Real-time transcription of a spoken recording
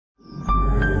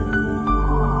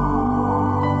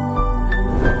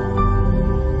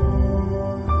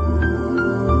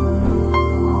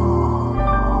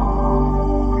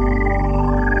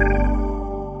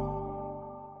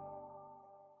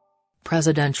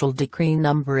Presidential Decree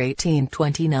No.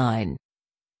 1829.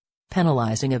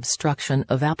 Penalizing obstruction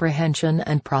of apprehension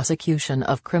and prosecution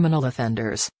of criminal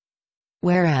offenders.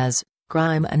 Whereas,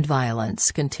 crime and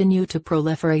violence continue to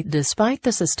proliferate despite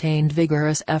the sustained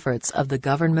vigorous efforts of the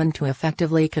government to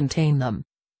effectively contain them.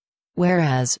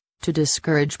 Whereas, to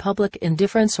discourage public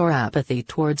indifference or apathy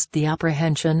towards the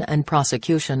apprehension and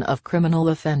prosecution of criminal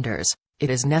offenders, it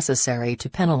is necessary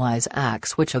to penalize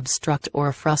acts which obstruct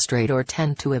or frustrate or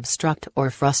tend to obstruct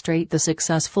or frustrate the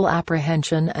successful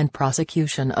apprehension and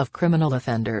prosecution of criminal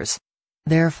offenders.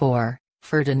 Therefore,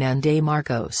 Ferdinand A.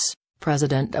 Marcos,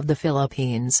 President of the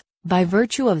Philippines, by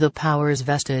virtue of the powers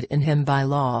vested in him by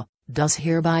law, does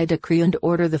hereby decree and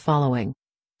order the following.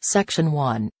 Section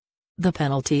 1. The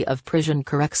penalty of prison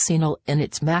correccional in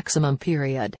its maximum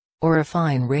period, or a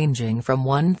fine ranging from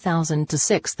 1,000 to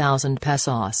 6,000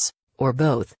 pesos, or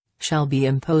both, shall be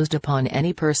imposed upon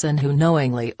any person who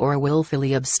knowingly or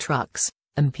willfully obstructs,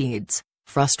 impedes,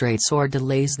 frustrates or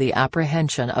delays the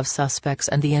apprehension of suspects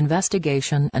and the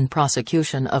investigation and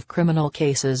prosecution of criminal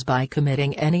cases by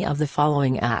committing any of the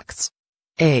following acts.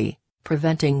 A.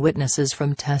 Preventing witnesses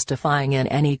from testifying in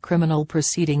any criminal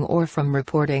proceeding or from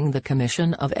reporting the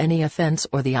commission of any offense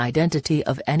or the identity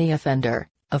of any offender,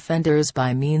 offenders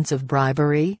by means of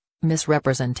bribery,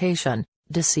 misrepresentation,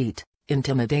 deceit,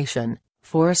 intimidation,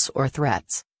 force or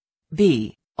threats.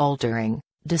 B. Altering,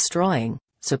 destroying,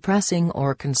 suppressing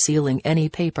or concealing any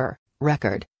paper,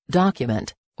 record,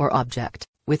 document, or object,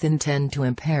 with intent to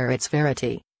impair its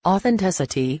verity,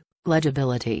 authenticity,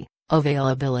 legibility,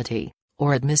 availability,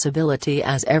 or admissibility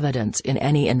as evidence in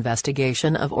any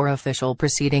investigation of or official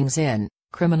proceedings in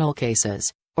criminal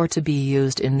cases, or to be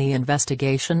used in the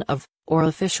investigation of or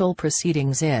official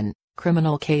proceedings in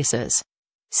criminal cases.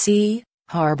 C.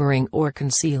 Harboring or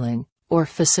concealing, or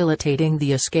facilitating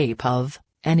the escape of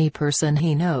any person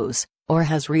he knows, or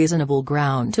has reasonable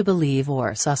ground to believe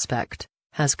or suspect,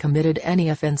 has committed any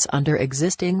offense under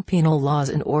existing penal laws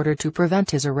in order to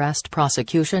prevent his arrest,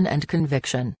 prosecution and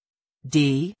conviction.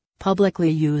 D. Publicly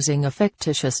using a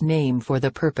fictitious name for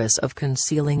the purpose of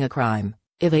concealing a crime,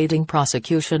 evading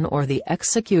prosecution or the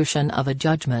execution of a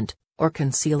judgment, or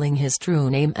concealing his true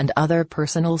name and other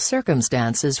personal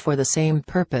circumstances for the same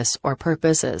purpose or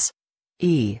purposes.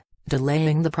 E.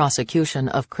 Delaying the prosecution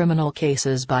of criminal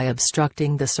cases by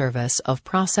obstructing the service of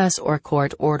process or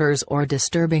court orders or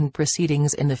disturbing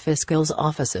proceedings in the fiscal's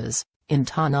offices, in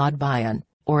tanod bayan,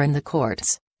 or in the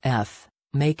courts. F.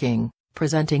 Making,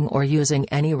 presenting or using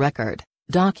any record,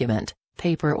 document,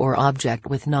 paper or object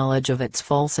with knowledge of its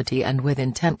falsity and with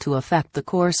intent to affect the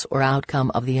course or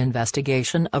outcome of the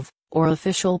investigation of, or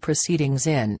official proceedings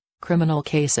in, criminal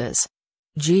cases.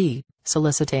 G.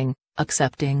 Soliciting,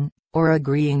 accepting, or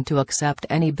agreeing to accept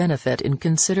any benefit in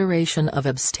consideration of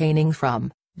abstaining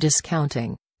from,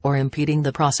 discounting, or impeding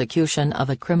the prosecution of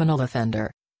a criminal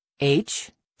offender.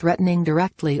 H. Threatening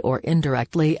directly or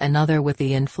indirectly another with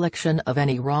the infliction of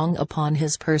any wrong upon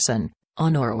his person,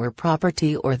 honor or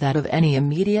property or that of any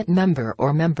immediate member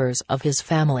or members of his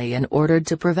family in order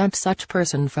to prevent such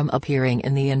person from appearing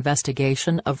in the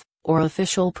investigation of, or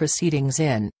official proceedings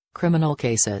in, criminal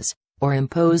cases, or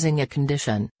imposing a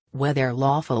condition, whether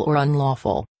lawful or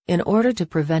unlawful, in order to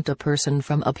prevent a person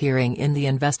from appearing in the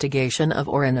investigation of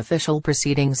or in official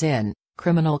proceedings in,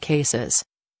 criminal cases.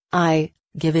 I.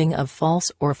 Giving of false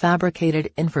or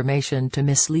fabricated information to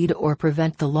mislead or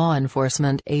prevent the law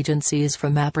enforcement agencies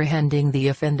from apprehending the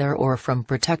offender or from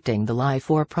protecting the life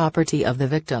or property of the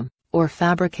victim, or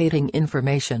fabricating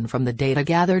information from the data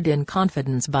gathered in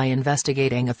confidence by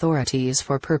investigating authorities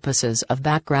for purposes of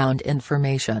background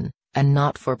information, and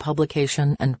not for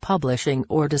publication and publishing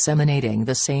or disseminating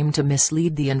the same to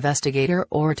mislead the investigator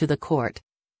or to the court.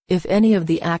 If any of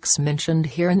the acts mentioned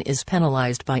herein is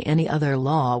penalized by any other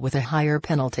law with a higher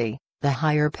penalty, the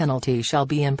higher penalty shall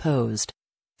be imposed.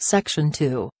 Section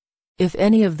 2. If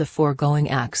any of the foregoing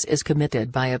acts is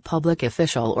committed by a public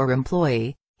official or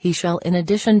employee, he shall in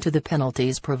addition to the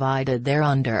penalties provided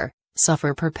thereunder,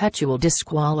 suffer perpetual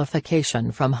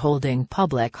disqualification from holding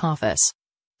public office.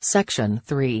 Section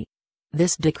 3.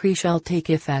 This decree shall take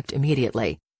effect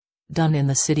immediately. Done in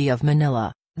the city of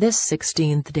Manila, this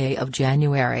 16th day of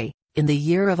January, in the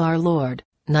year of our Lord,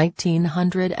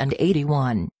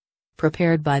 1981.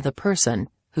 Prepared by the person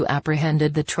who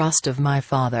apprehended the trust of my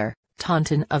father,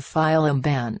 Tonton of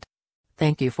Philippine.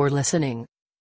 Thank you for listening.